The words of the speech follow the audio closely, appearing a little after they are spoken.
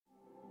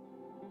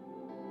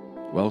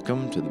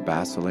Welcome to the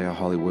Basilea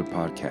Hollywood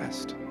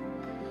Podcast,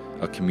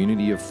 a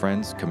community of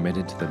friends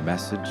committed to the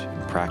message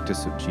and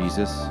practice of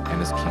Jesus and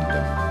His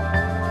kingdom.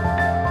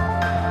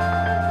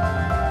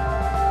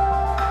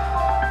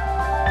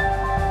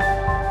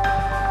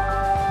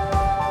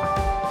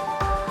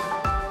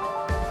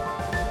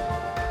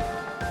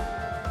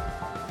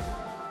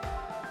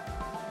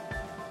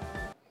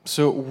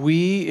 So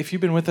if you've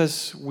been with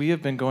us, we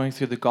have been going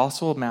through the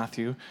Gospel of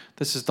Matthew.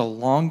 This is the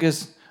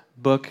longest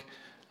book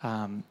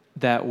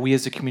that we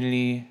as a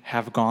community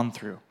have gone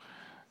through.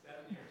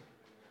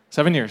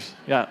 7 years,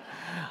 yeah.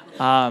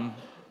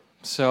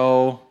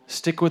 So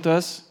stick with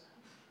us.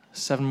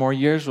 7 more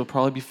years, we'll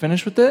probably be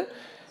finished with it,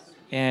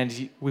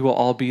 and we will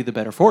all be the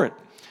better for it.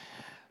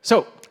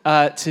 So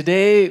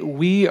today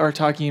we are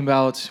talking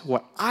about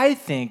what I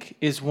think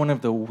is one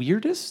of the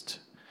weirdest,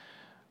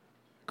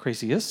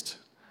 craziest,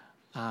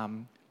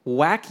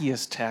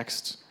 wackiest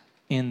texts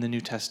in the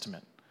New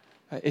Testament.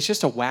 It's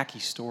just a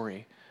wacky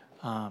story.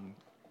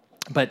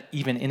 But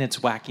even in its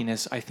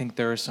wackiness, I think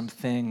there are some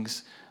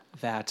things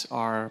that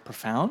are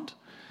profound,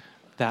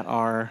 that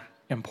are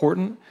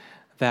important,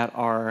 that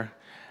are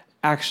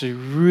actually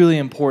really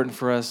important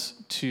for us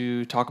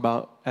to talk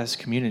about as a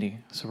community.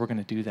 So we're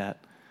going to do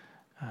that.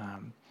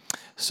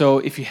 So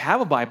if you have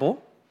a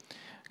Bible,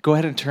 go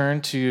ahead and turn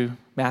to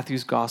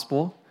Matthew's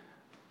Gospel,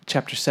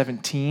 chapter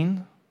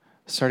 17,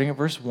 starting at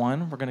verse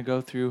 1. We're going to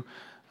go through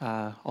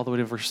all the way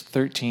to verse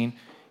 13.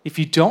 If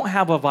you don't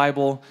have a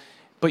Bible,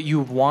 but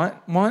you want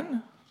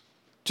one,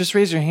 just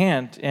raise your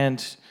hand,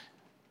 and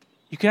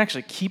you can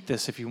actually keep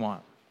this if you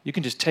want. You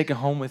can just take it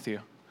home with you.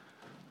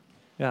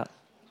 Yeah.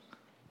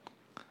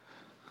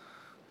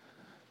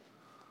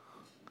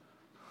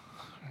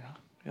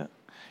 Yeah.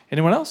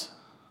 Anyone else?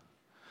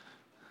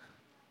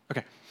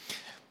 Okay.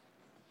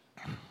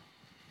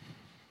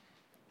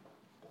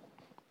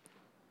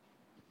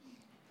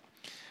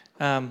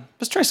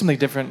 Let's try something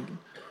different.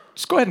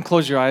 Just go ahead and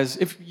close your eyes.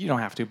 If you don't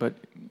have to, but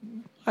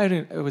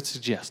I would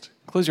suggest.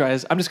 Close your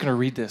eyes. I'm just going to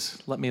read this.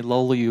 Let me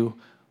lull you,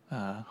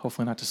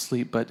 hopefully not to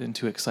sleep, but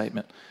into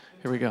excitement.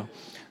 Here we go.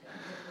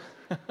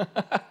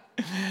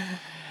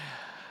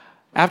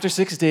 After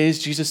 6 days,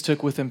 Jesus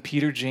took with him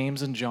Peter,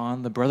 James, and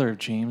John, the brother of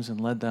James, and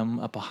led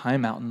them up a high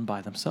mountain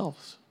by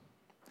themselves.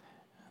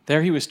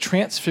 There he was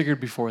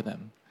transfigured before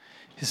them.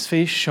 His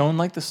face shone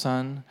like the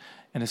sun,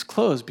 and his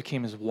clothes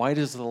became as white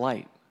as the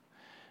light.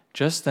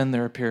 Just then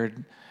there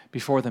appeared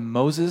before them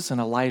Moses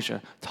and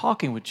Elijah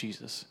talking with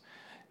Jesus.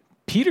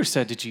 Peter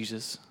said to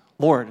Jesus,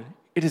 "Lord,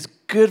 it is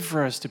good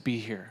for us to be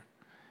here.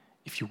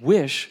 If you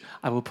wish,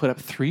 I will put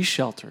up 3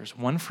 shelters,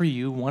 one for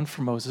you, one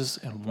for Moses,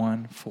 and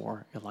one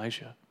for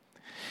Elijah."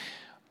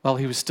 While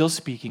he was still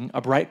speaking,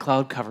 a bright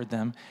cloud covered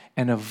them,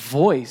 and a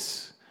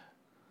voice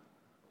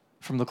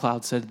from the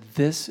cloud said,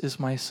 "This is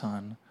my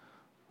son,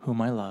 whom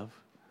I love.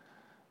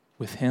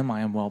 With him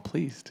I am well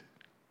pleased.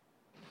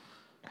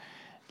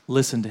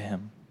 Listen to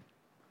him."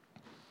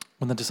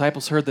 When the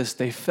disciples heard this,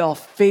 they fell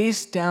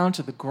face down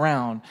to the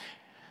ground,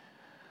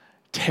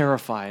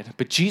 terrified.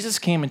 But Jesus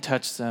came and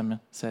touched them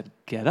and said,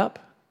 "Get up.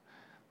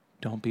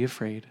 Don't be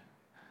afraid."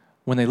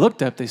 When they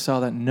looked up, they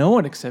saw that no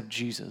one except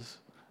Jesus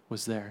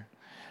was there.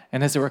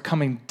 And as they were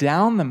coming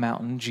down the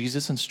mountain,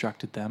 Jesus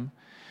instructed them,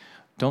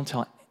 "Don't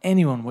tell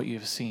anyone what you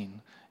have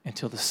seen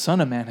until the Son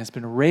of Man has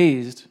been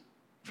raised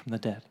from the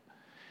dead."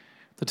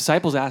 The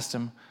disciples asked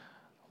him,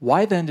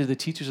 "Why then do the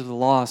teachers of the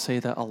law say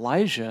that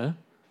Elijah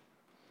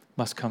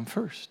must come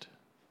first?"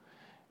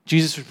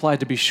 Jesus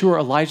replied, "To be sure,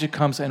 Elijah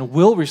comes and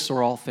will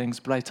restore all things,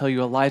 but I tell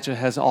you, Elijah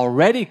has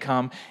already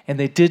come, and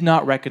they did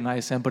not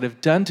recognize him, but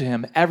have done to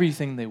him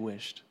everything they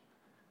wished.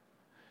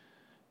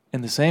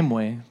 In the same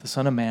way, the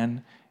Son of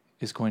Man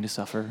is going to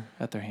suffer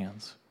at their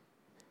hands."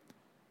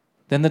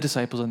 Then the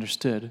disciples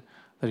understood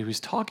that he was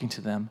talking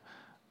to them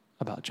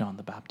about John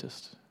the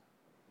Baptist.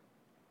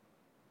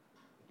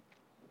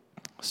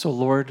 So,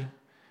 Lord,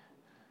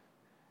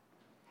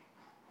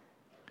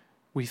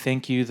 we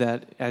thank you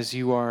that as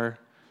you are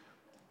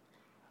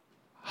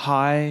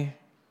high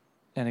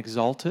and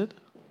exalted,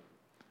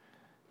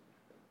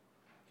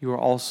 you are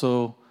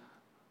also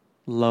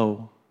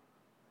low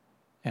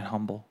and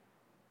humble.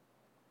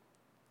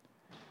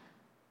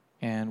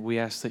 And we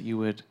ask that you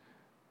would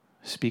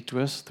speak to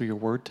us through your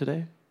word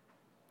today.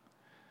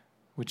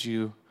 Would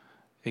you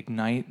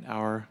ignite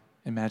our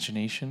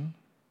imagination?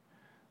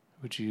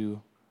 Would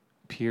you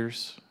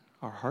pierce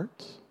our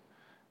hearts?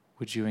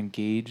 Would you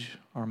engage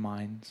our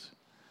minds?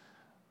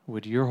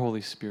 Would your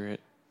Holy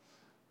Spirit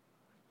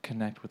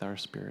connect with our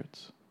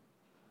spirits?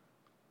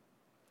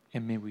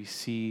 And may we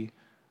see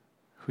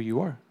who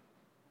you are.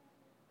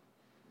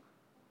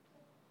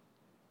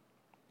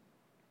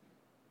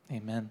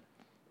 Amen.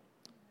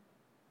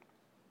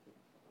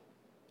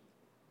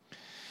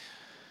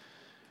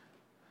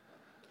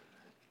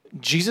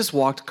 Jesus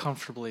walked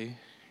comfortably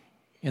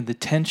in the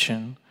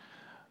tension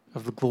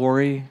of the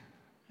glory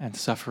and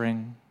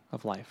suffering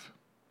of life.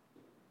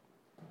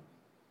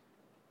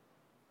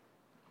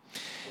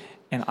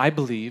 And I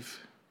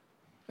believe,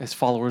 as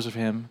followers of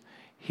him,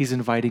 he's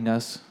inviting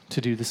us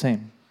to do the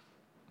same.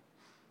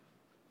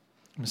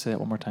 going to say that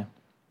one more time.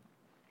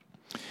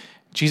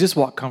 Jesus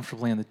walked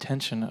comfortably in the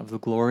tension of the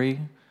glory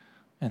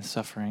and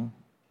suffering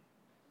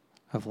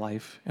of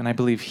life, and I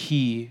believe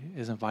he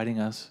is inviting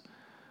us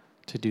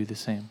to do the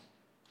same.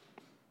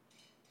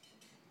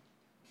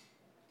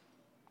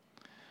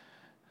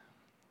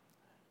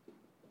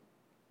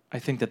 I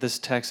think that this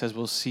text, as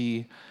we'll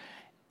see,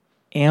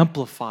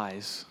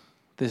 amplifies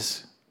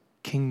this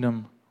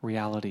kingdom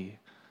reality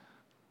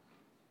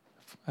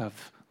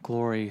of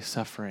glory,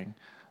 suffering,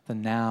 the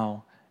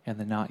now and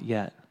the not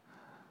yet.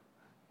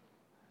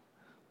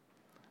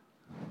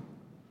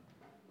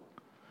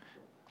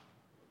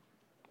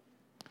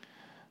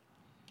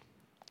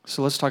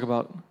 So let's talk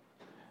about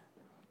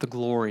the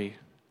glory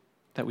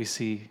that we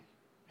see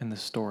in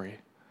this story.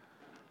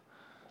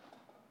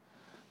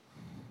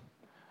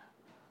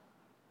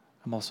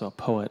 I'm also a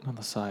poet on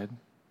the side.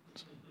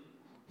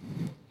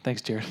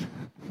 Thanks, Jared.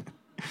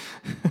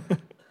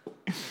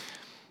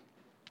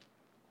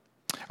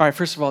 All right,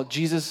 first of all,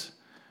 Jesus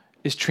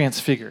is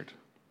transfigured.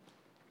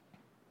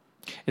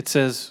 It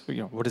says,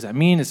 what does that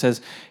mean? It says,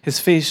 his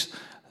face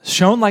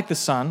shone like the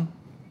sun.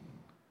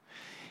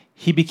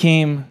 He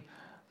became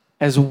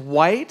as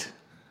white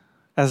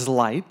as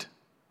light.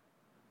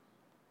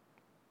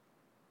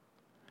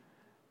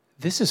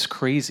 This is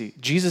crazy.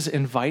 Jesus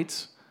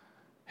invites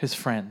his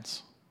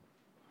friends,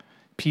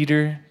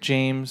 Peter,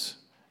 James,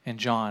 and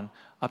John,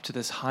 up to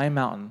this high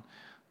mountain.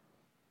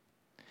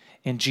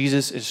 And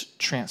Jesus is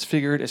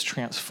transfigured, is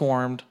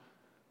transformed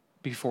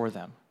before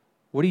them.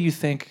 What do you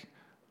think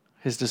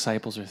his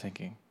disciples are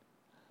thinking?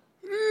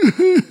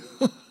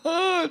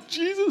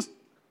 Jesus.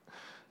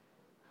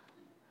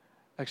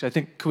 Actually, I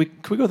think, can we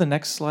go to the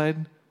next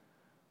slide?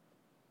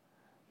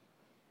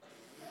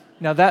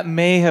 Now, that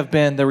may have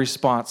been the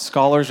response.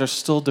 Scholars are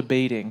still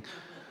debating.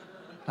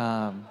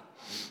 But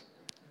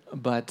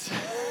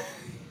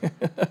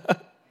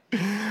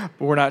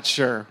we're not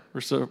sure.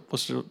 We're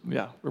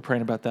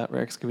praying about that.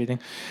 We're excavating.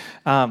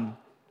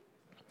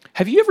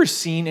 Have you ever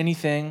seen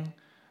anything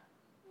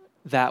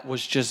that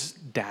was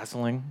just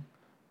dazzling?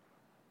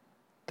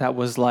 That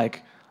was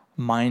like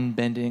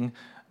mind-bending,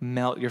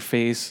 melt your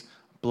face,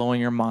 blowing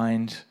your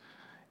mind.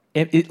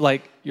 You're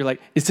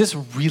like, is this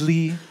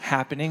really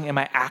happening? Am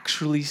I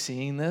actually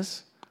seeing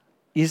this?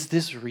 Is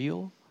this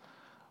real?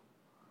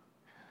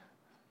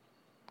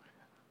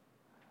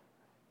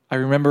 I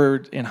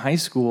remember in high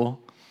school,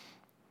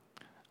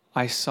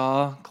 I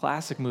saw a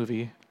classic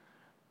movie,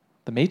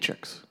 The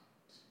Matrix.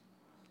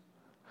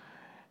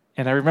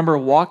 And I remember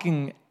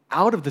walking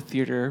out of the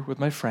theater with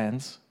my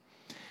friends,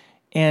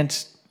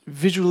 and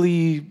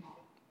visually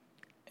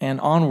and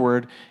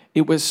onward,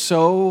 it was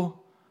so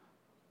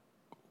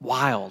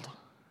wild.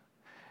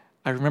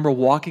 I remember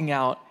walking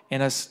out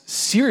and us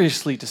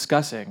seriously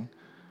discussing,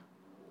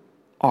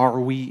 are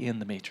we in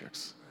the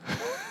Matrix?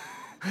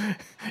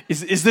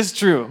 Is this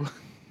true?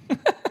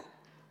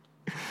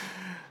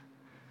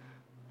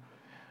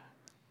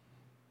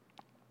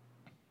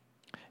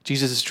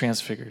 Jesus is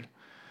transfigured.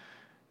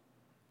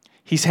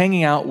 He's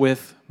hanging out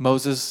with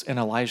Moses and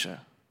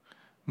Elijah.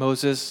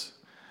 Moses,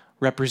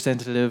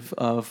 representative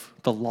of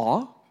the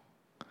law,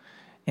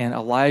 and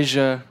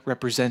Elijah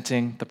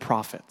representing the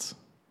prophets,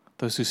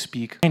 those who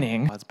speak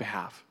on God's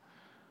behalf.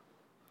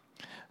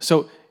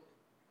 So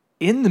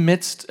in the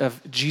midst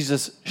of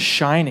Jesus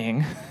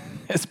shining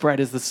as bright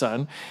as the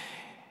sun,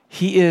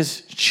 he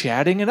is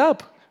chatting it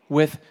up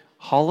with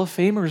Hall of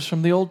Famers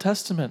from the Old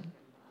Testament.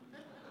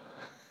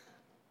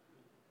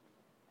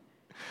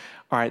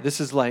 All right,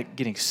 this is like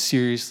getting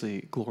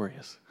seriously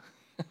glorious.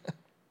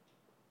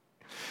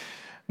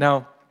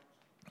 Now,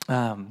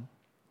 I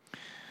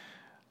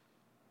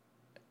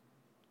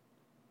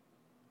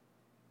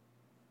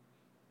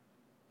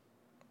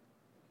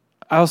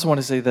also want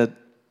to say that,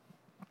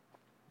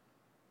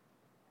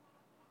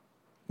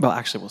 well,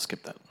 actually, we'll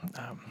skip that.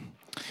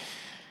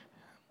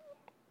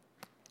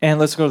 And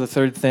let's go to the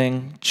third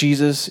thing.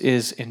 Jesus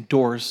is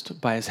endorsed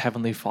by his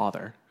heavenly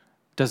Father.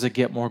 Does it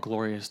get more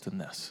glorious than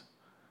this?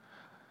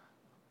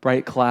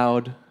 Bright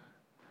cloud,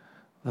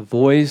 the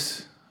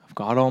voice of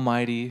God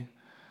Almighty,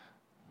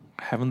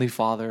 Heavenly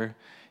Father,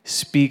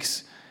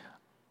 speaks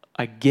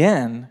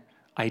again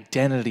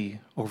identity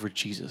over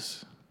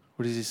Jesus.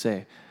 What does he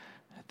say?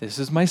 This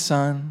is my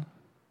Son,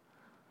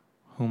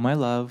 whom I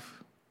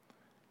love.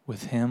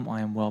 With him I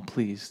am well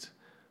pleased.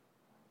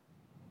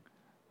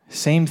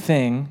 Same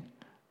thing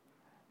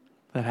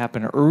that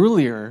happened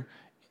earlier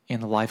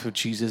in the life of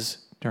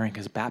Jesus during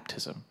his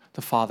baptism.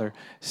 The Father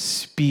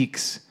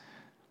speaks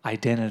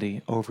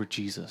identity over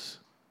Jesus.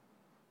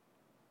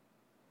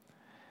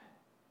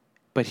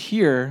 But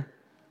here,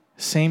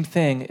 same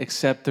thing,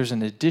 except there's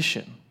an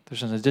addition.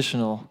 There's an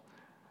additional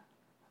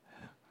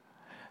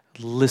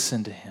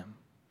listen to him.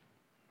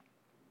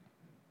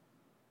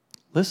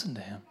 Listen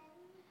to him.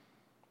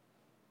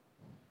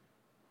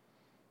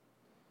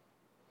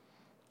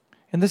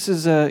 And this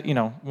is,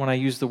 when I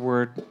use the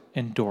word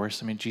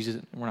endorse, I mean,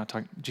 Jesus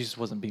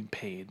wasn't being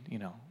paid,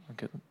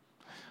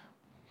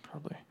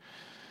 probably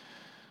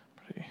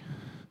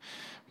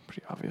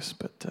pretty obvious.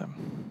 But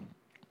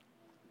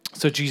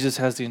So Jesus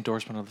has the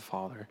endorsement of the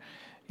Father,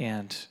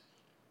 and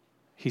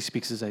he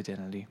speaks his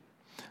identity.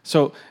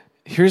 So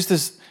here's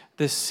this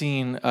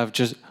scene of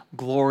just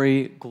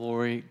glory,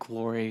 glory,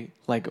 glory.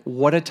 Like,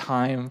 what a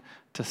time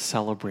to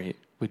celebrate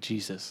with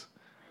Jesus.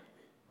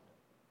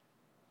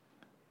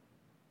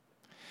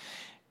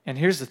 And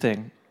here's the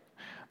thing.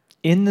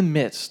 In the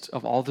midst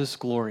of all this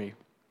glory,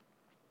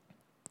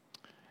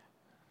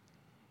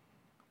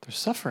 there's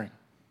suffering.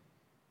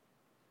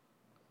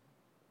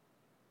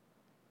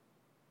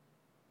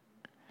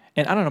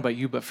 And I don't know about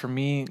you, but for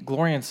me,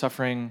 glory and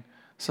suffering,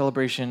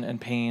 celebration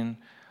and pain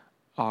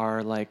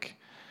are like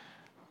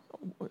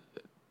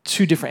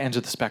two different ends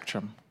of the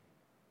spectrum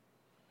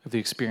of the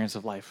experience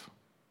of life.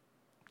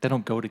 They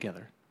don't go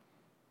together.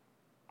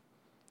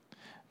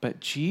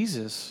 But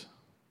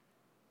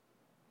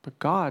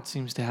God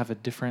seems to have a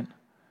different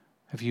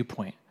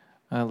viewpoint.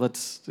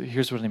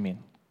 Here's what I mean.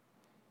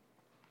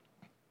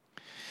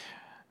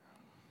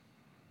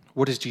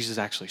 What does Jesus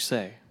actually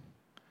say?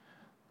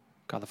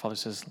 God the Father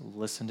says,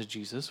 listen to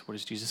Jesus. What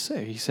does Jesus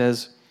say? He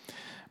says,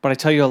 but I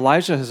tell you,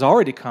 Elijah has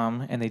already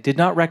come, and they did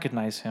not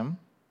recognize him,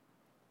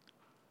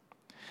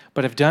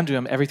 but have done to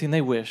him everything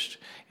they wished.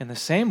 In the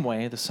same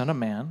way, the Son of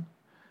Man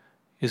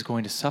is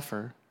going to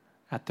suffer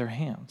at their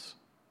hands.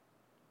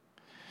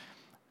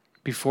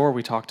 Before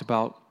we talked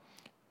about,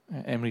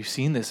 and we've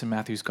seen this in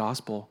Matthew's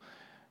gospel,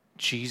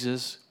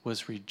 Jesus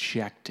was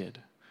rejected.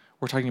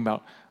 We're talking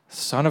about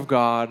Son of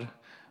God,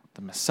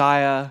 the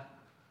Messiah,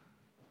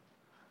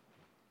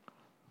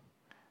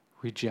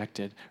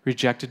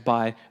 rejected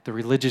by the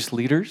religious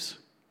leaders,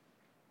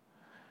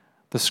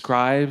 the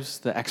scribes,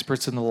 the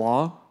experts in the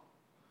law.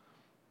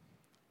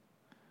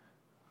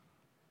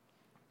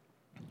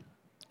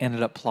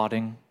 Ended up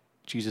plotting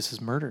Jesus'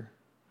 murder.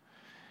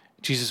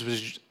 Jesus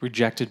was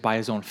rejected by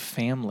his own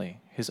family,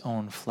 his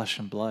own flesh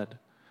and blood.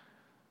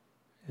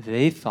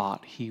 They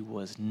thought he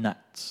was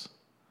nuts.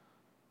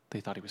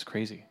 They thought he was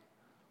crazy.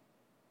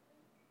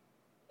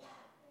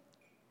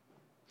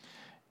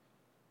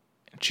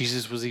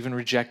 Jesus was even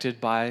rejected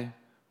by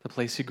the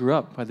place he grew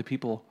up, by the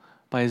people,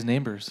 by his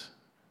neighbors,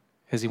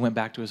 as he went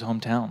back to his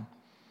hometown.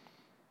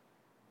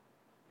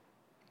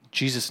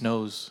 Jesus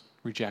knows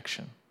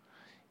rejection,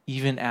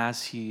 even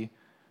as he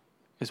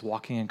is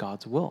walking in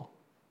God's will.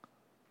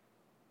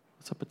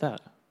 What's up with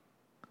that?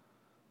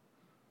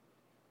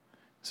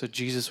 So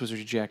Jesus was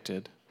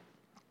rejected,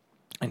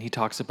 and he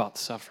talks about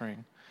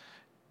suffering.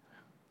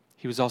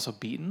 He was also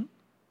beaten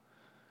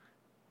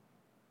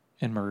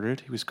and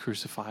murdered. He was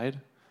crucified,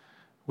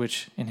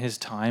 which in his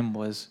time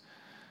was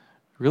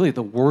really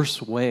the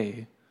worst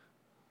way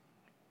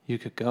you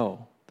could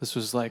go. This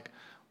was like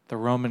the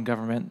Roman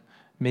government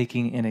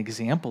making an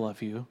example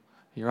of you.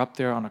 You're up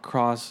there on a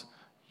cross,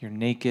 you're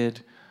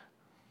naked,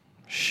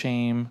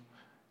 shame.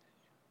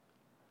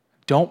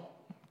 Don't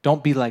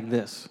be like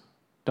this.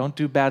 Don't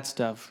do bad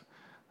stuff.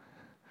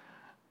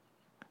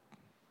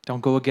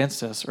 Don't go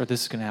against us, or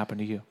this is going to happen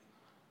to you.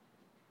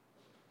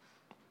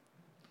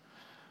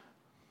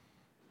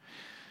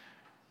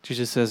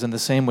 Jesus says, in the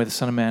same way, the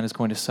Son of Man is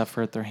going to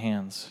suffer at their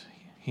hands.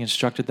 He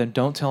instructed them,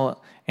 don't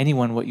tell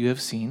anyone what you have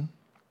seen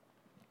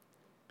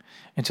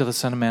until the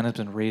Son of Man has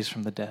been raised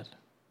from the dead.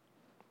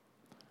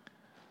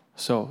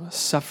 So,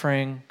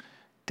 suffering,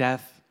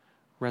 death,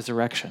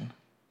 resurrection.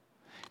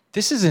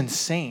 This is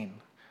insane.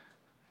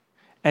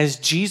 As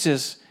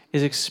Jesus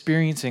is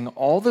experiencing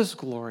all this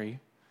glory,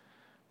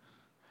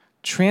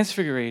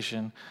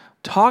 transfiguration,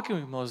 talking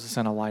with Moses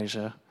and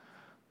Elijah,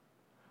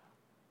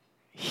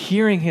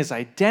 hearing his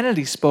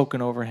identity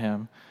spoken over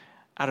him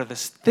out of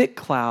this thick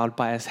cloud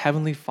by his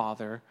heavenly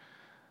Father,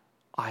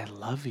 I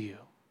love you.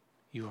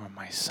 You are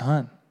my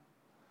son.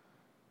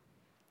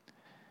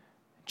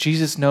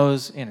 Jesus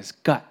knows in his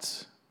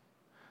guts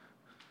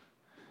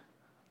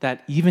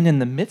that even in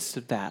the midst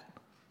of that,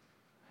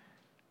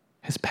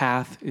 his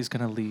path is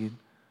going to lead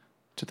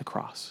to the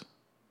cross.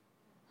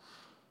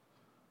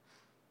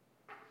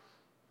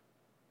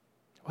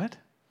 What?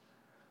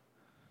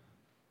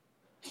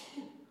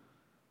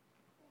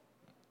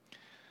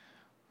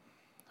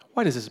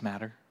 Why does this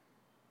matter?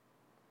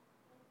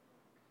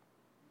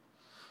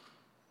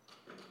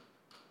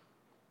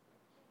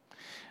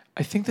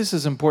 I think this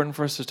is important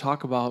for us to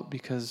talk about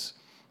because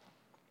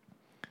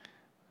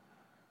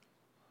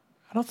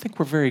I don't think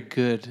we're very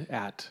good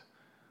at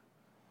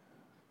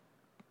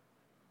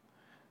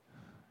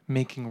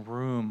making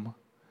room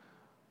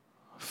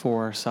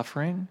for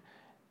suffering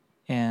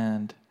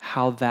and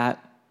how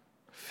that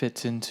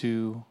fits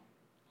into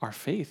our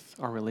faith,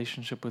 our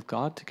relationship with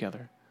God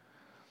together.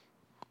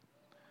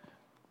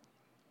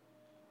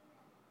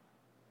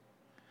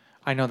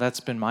 I know that's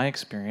been my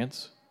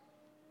experience.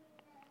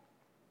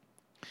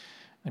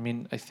 I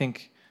mean, I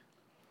think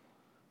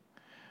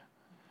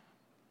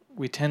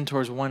we tend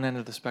towards one end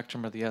of the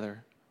spectrum or the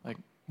other, like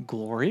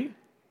glory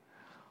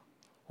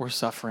or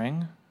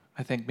suffering.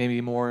 I think maybe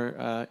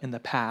more in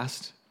the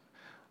past,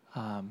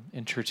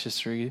 in church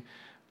history,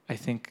 I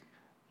think,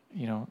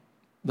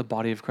 the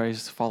body of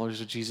Christ,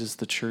 followers of Jesus,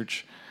 the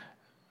church,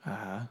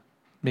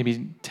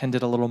 maybe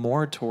tended a little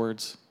more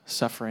towards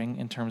suffering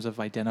in terms of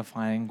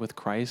identifying with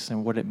Christ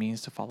and what it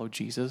means to follow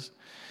Jesus.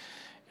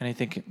 And I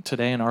think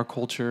today in our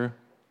culture,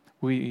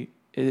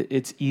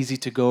 it's easy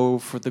to go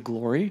for the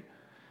glory,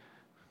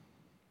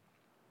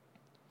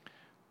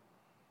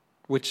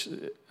 which,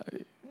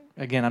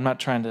 again, what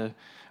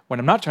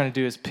I'm not trying to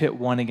do is pit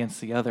one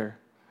against the other.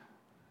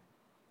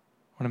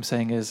 What I'm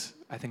saying is,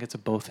 I think it's a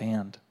both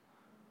and.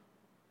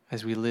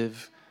 As we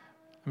live,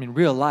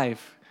 real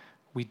life,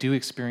 we do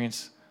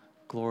experience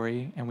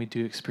glory and we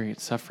do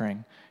experience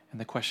suffering. And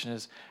the question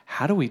is,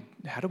 how do we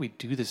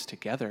do this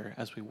together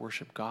as we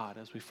worship God,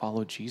 as we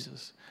follow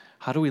Jesus?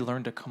 How do we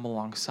learn to come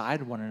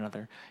alongside one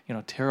another?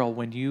 Terrell,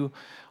 when you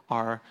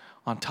are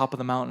on top of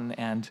the mountain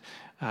and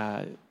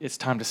it's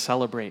time to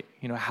celebrate,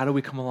 how do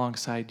we come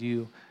alongside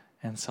you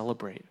and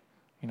celebrate?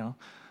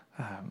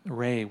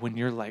 Ray, when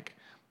you're like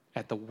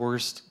at the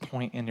worst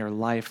point in your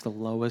life, the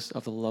lowest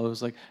of the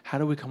lows, like how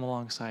do we come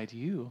alongside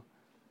you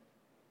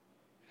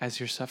as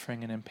you're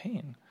suffering and in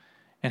pain?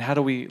 And how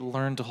do we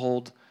learn to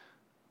hold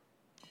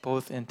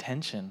both in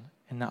tension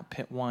and not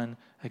pit one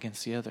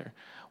against the other?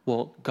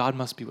 Well, God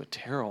must be with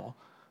Terrell,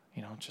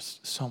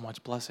 just so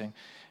much blessing.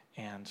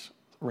 And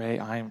Ray,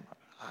 I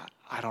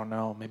don't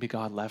know, maybe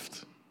God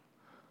left.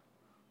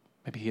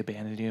 Maybe he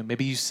abandoned you.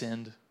 Maybe you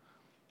sinned.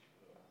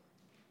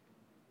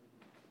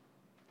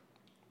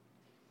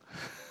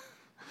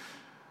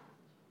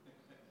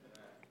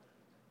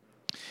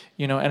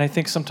 And I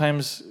think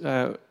sometimes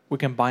we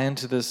can buy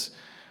into this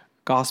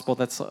gospel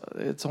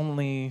it's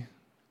only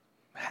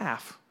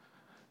half.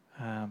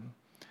 I'm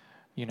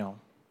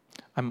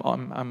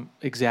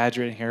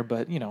exaggerating here,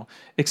 but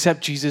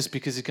accept Jesus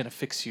because he's going to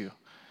fix you.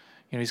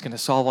 He's going to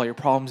solve all your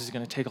problems. He's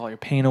going to take all your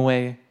pain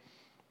away.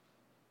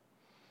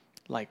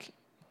 Like,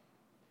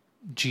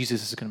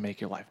 Jesus is going to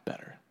make your life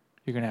better.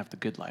 You're going to have the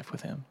good life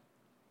with him,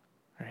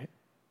 right?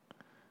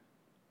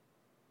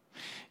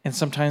 And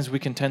sometimes we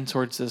can tend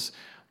towards this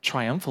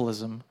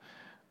triumphalism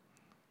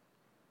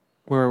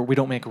where we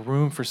don't make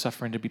room for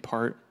suffering to be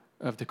part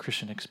of the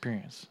Christian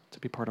experience, to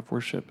be part of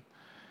worship.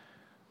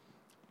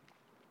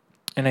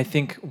 And I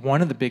think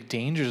one of the big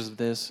dangers of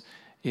this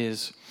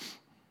is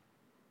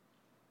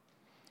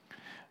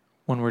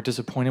when we're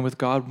disappointed with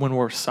God, when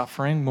we're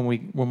suffering,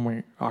 when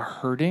we are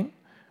hurting,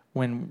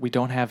 when we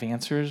don't have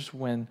answers,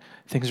 when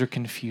things are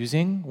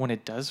confusing, when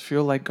it does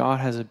feel like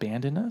God has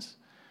abandoned us.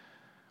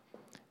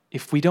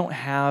 If we don't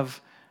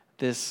have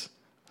this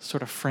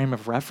sort of frame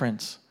of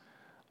reference,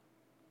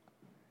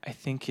 I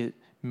think it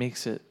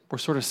makes it, we're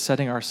sort of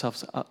setting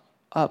ourselves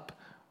up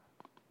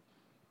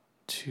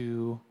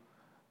to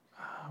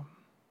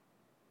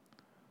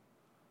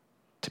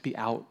be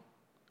out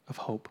of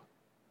hope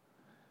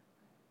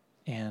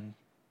and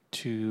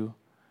to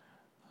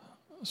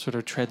sort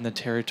of tread in the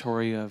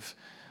territory of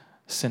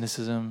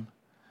cynicism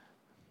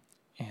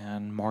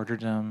and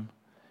martyrdom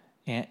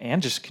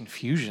and just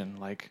confusion.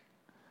 Like,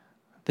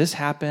 this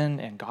happened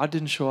and God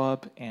didn't show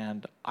up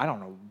and I don't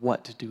know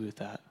what to do with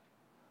that.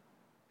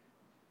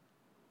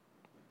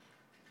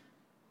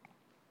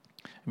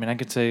 I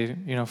could say,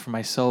 for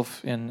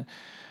myself in,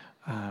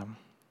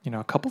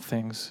 a couple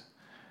things.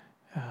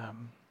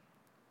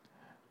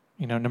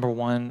 Number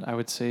one, I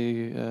would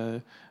say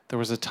there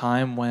was a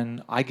time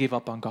when I gave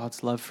up on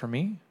God's love for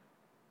me.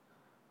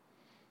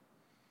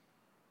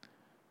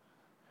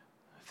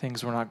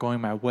 Things were not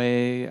going my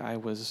way. I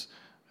was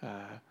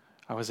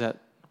at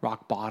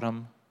rock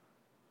bottom.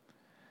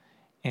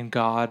 And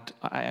God,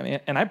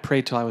 I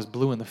prayed till I was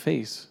blue in the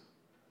face.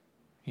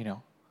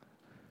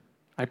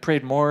 I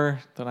prayed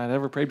more than I'd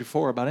ever prayed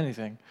before about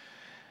anything.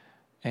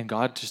 And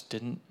God just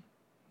didn't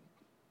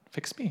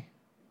fix me.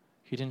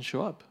 He didn't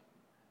show up,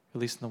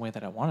 at least in the way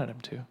that I wanted him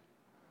to.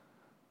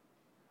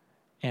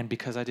 And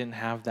because I didn't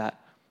have that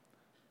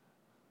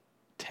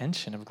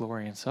tension of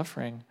glory and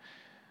suffering,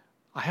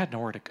 I had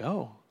nowhere to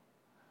go.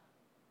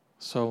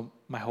 So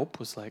my hope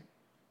was like,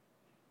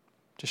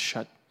 just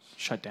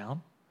shut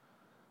down.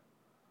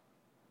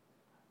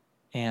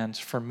 And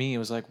for me, it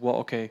was like, well,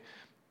 okay,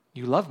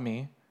 you love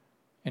me.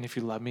 And if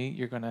you love me,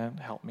 you're going to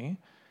help me.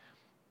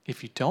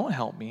 If you don't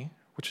help me,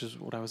 which is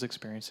what I was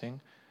experiencing,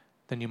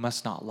 then you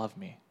must not love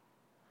me.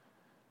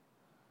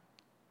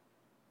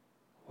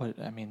 What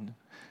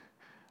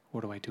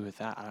do I do with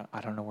that?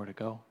 I don't know where to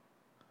go.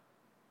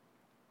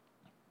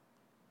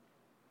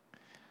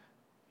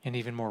 And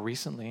even more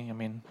recently,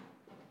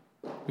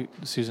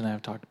 Susan and I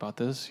have talked about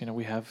this.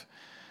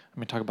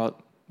 Talk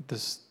about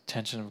this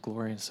tension of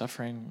glory and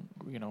suffering.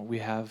 We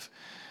have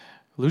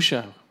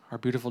Lucia, our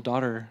beautiful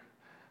daughter,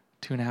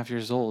 2.5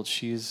 years old.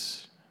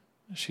 She's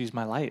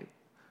my light.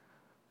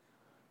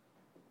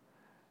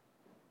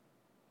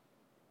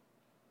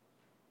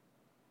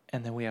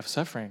 And then we have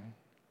suffering.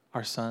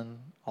 Our son,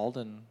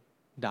 Alden,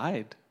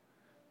 died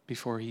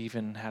before he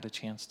even had a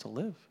chance to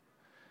live.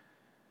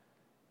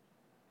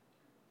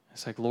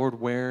 It's like, Lord,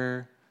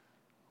 where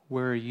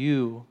are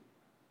you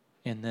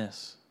in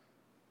this?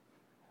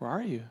 Where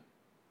are you?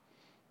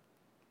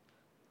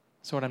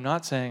 So what I'm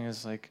not saying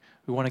is like,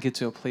 we want to get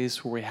to a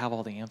place where we have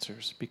all the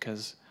answers,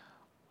 because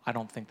I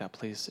don't think that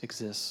place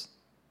exists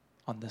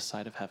on this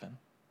side of heaven.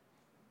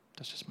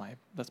 That's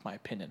my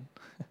opinion.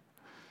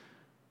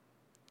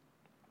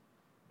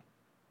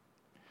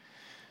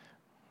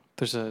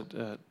 There's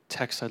a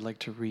text I'd like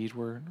to read.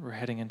 We're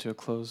heading into a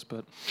close,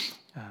 but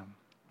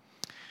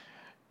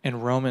in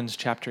Romans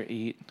chapter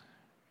 8,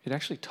 it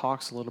actually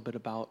talks a little bit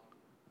about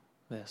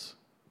this.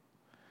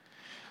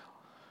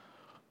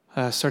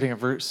 Starting at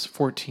verse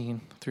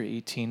 14 through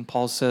 18,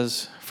 Paul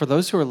says, "For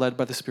those who are led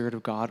by the Spirit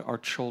of God are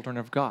children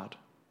of God.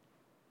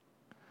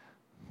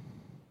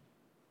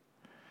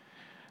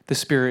 The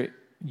Spirit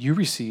you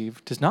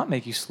receive does not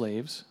make you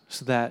slaves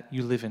so that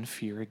you live in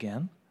fear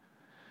again.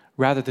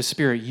 Rather, the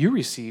Spirit you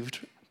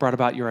received brought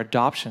about your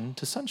adoption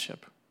to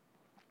sonship.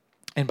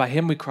 And by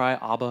him we cry,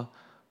 Abba,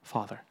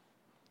 Father.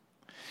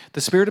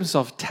 The Spirit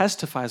himself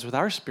testifies with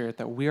our spirit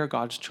that we are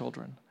God's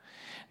children.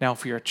 Now,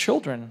 if we are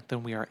children,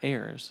 then we are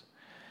heirs,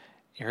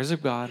 heirs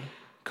of God,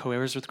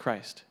 co-heirs with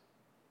Christ.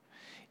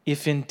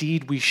 If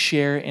indeed we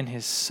share in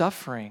his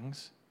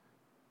sufferings,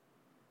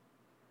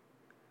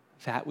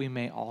 that we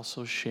may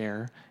also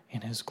share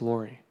in his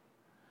glory."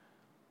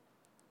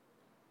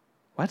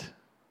 What?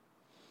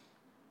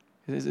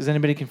 Is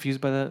anybody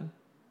confused by that?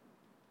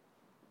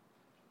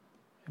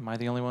 Am I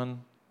the only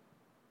one?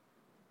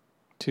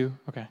 2?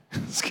 Okay.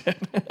 That's good.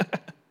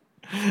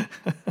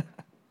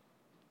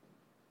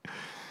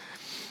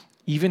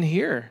 Even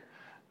here,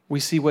 we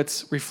see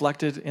what's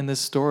reflected in this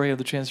story of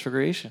the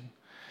Transfiguration.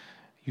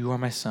 You are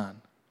my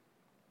son.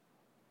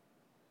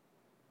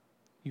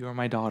 You are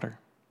my daughter.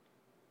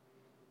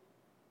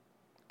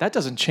 That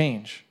doesn't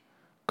change.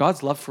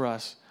 God's love for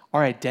us,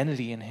 our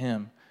identity in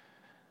him,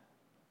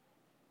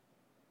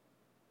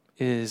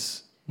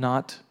 is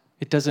not,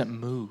 it doesn't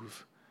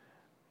move.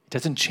 It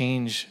doesn't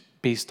change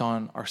based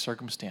on our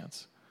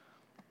circumstance,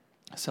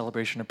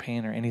 celebration or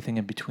pain or anything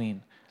in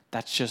between.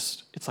 That's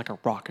just, it's like a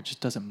rock. It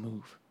just doesn't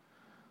move.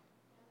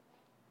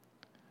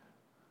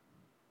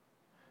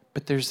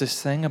 But there's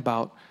this thing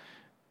about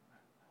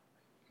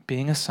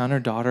being a son or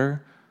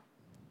daughter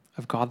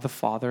of God the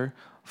Father,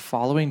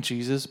 following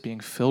Jesus, being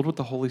filled with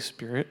the Holy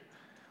Spirit.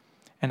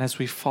 And as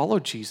we follow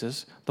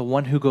Jesus, the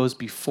one who goes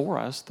before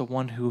us, the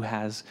one who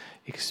has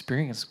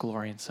experienced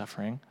glory and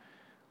suffering,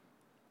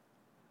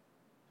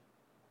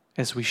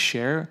 as we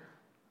share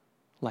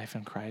life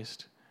in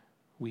Christ,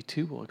 we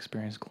too will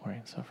experience glory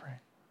and suffering.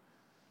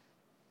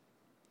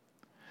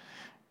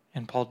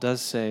 And Paul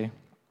does say,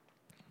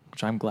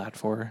 which I'm glad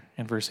for,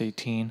 in verse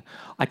 18,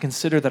 "I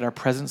consider that our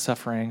present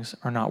sufferings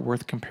are not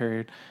worth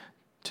compared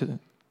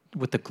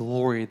with the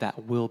glory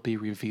that will be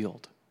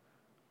revealed."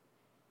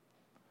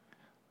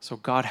 So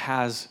God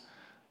has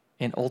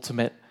an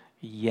ultimate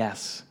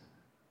yes,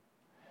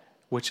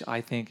 which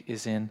I think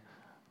is in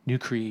new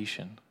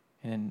creation,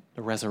 in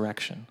the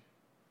resurrection,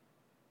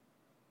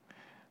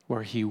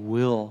 where he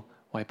will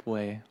wipe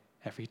away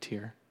every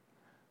tear.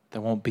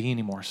 There won't be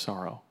any more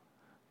sorrow.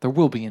 There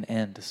will be an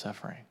end to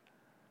suffering.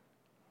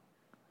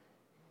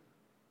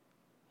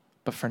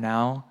 But for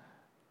now,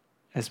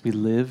 as we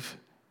live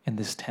in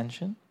this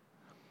tension,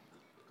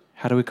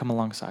 how do we come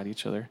alongside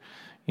each other?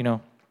 You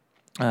know,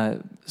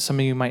 some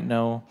of you might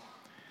know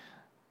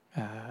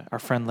our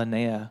friend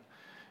Linnea.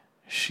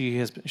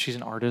 She's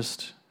an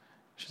artist.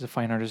 She's a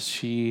fine artist.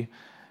 She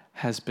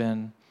has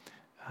been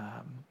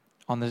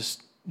on this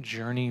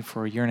journey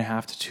for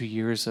 1.5 to 2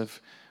 years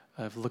of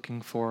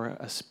looking for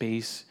a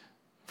space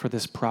for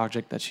this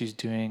project that she's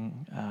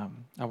doing.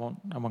 I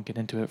won't get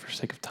into it for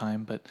sake of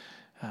time, but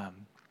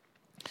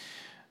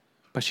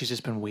she's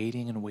just been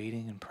waiting and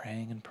waiting and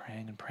praying and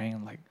praying and praying,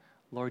 and like,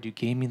 Lord, you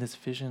gave me this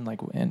vision,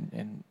 like,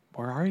 and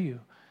where are you?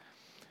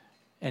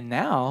 And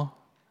now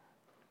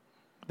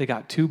they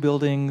got 2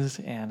 buildings,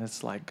 and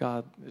it's like,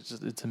 God,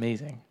 it's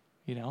amazing,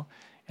 you know.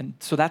 And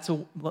so that's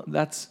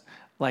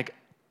like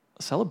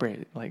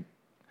celebrate, like,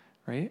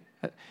 right?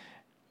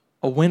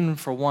 A win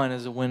for one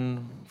is a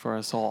win for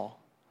us all.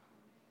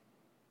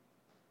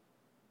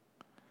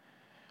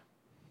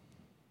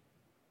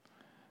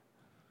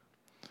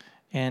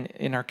 And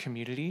in our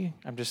community,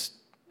 I'm just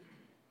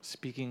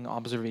speaking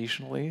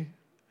observationally,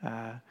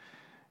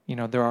 you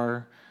know, there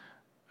are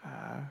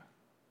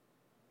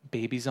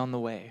babies on the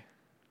way.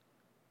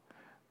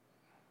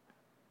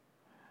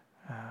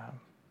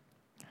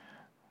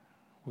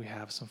 We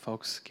have some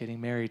folks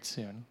getting married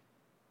soon.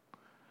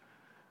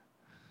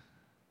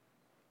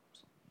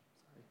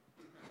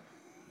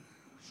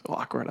 So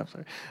awkward, I'm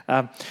sorry.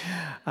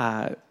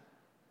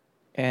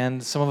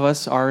 And some of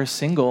us are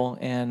single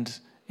and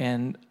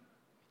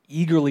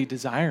eagerly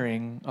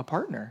desiring a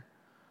partner.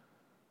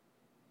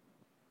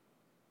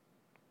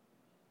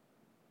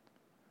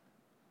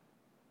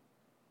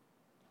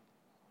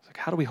 It's like,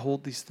 how do we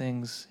hold these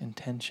things in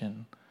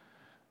tension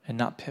and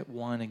not pit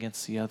one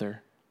against the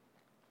other?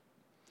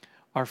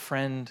 Our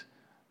friend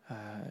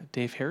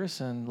Dave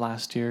Harrison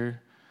last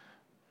year,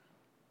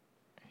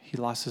 he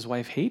lost his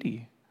wife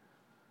Haiti.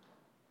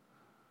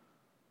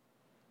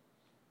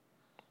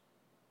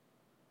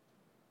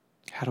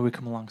 How do we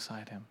come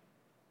alongside him?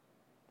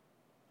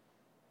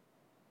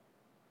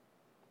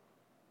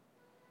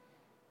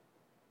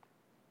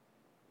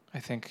 I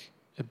think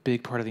a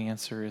big part of the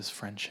answer is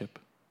friendship.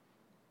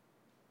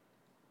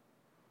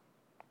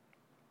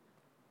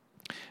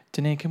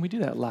 Danae, can we do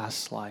that last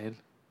slide?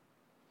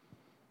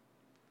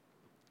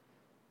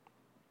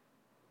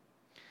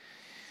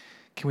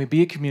 Can we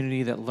be a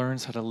community that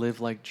learns how to live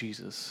like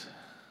Jesus?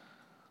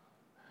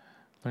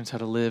 Learns how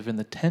to live in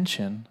the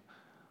tension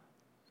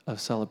of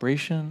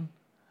celebration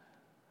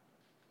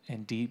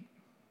and deep,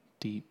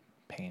 deep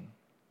pain.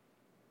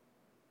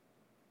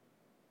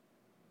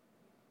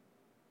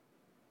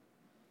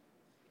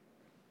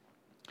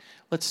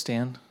 Let's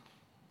stand.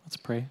 Let's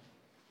pray.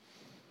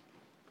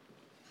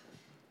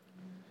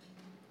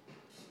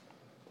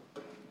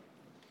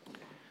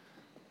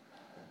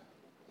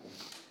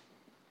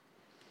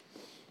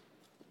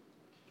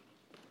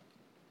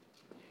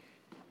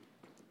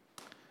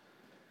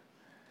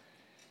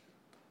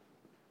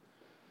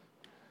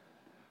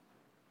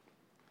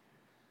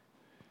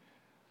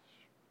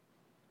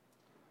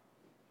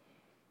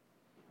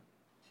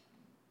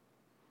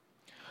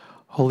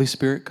 Holy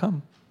Spirit,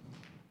 come.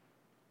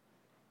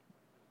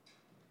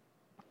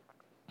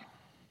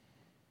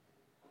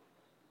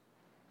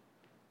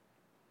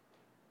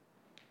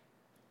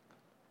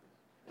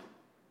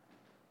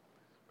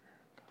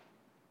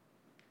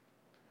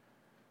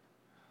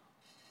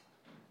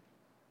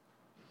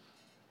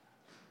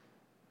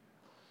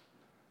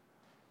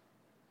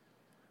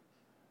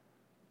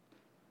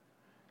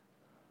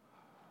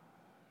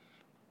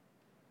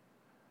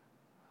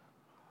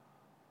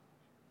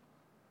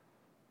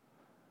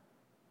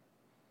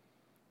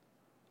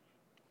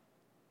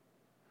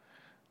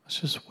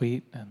 Let's just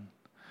wait and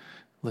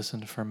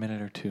listen for a minute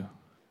or two.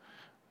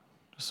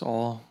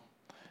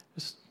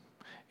 Just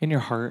in your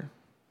heart,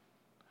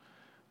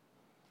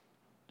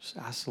 just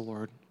ask the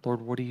Lord,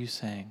 Lord, what are you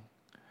saying?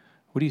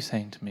 What are you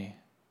saying to me?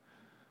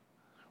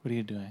 What are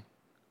you doing?